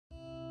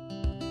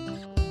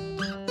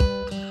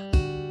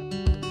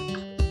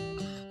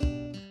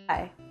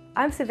Hi,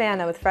 I'm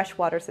Savannah with Fresh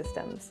Water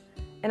Systems,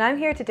 and I'm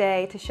here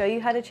today to show you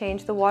how to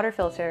change the water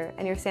filter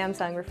in your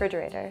Samsung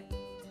refrigerator.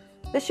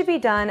 This should be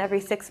done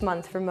every 6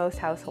 months for most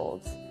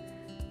households.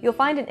 You'll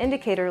find an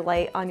indicator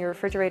light on your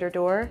refrigerator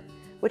door,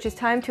 which is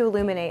timed to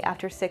illuminate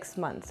after 6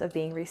 months of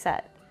being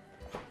reset.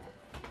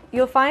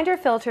 You'll find your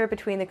filter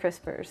between the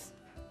crispers.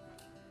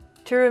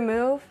 To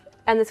remove,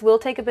 and this will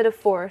take a bit of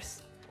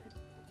force,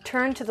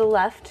 turn to the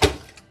left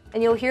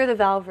and you'll hear the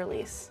valve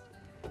release.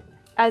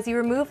 As you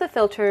remove the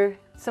filter,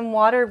 some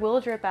water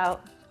will drip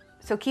out,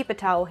 so keep a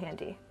towel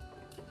handy.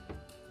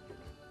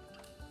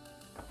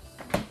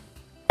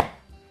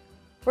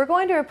 We're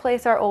going to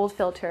replace our old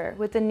filter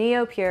with the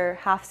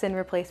NP-HAF-CIN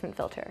replacement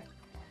filter.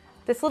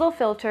 This little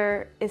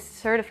filter is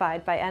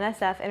certified by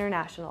NSF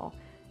International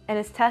and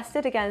is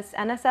tested against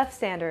NSF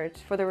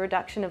standards for the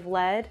reduction of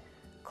lead,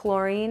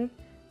 chlorine,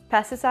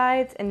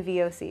 pesticides, and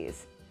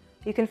VOCs.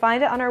 You can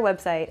find it on our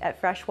website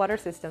at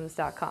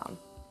freshwatersystems.com.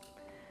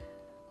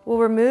 We'll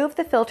remove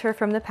the filter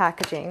from the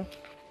packaging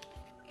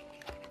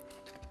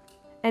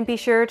and be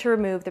sure to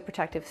remove the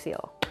protective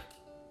seal.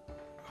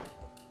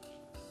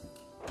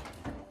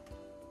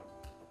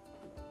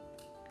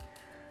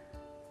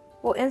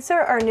 We'll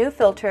insert our new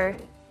filter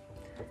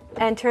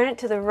and turn it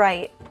to the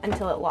right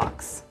until it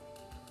locks.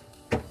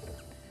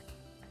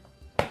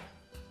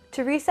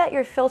 To reset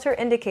your filter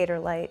indicator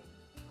light,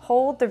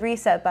 hold the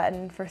reset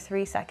button for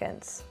 3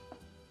 seconds.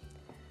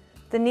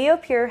 The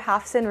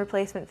NP-HAF-CIN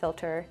replacement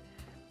filter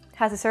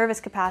has a service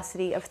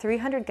capacity of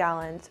 300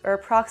 gallons or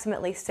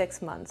approximately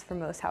 6 months for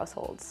most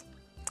households.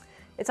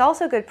 It's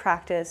also good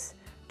practice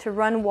to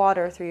run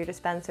water through your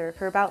dispenser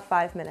for about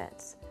 5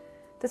 minutes.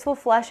 This will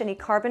flush any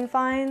carbon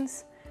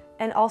fines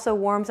and also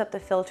warms up the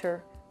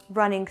filter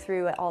running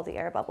through all the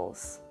air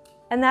bubbles.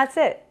 And that's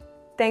it.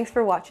 Thanks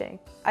for watching.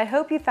 I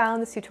hope you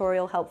found this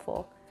tutorial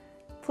helpful.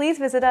 Please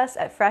visit us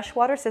at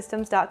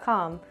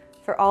freshwatersystems.com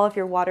for all of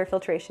your water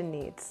filtration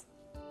needs.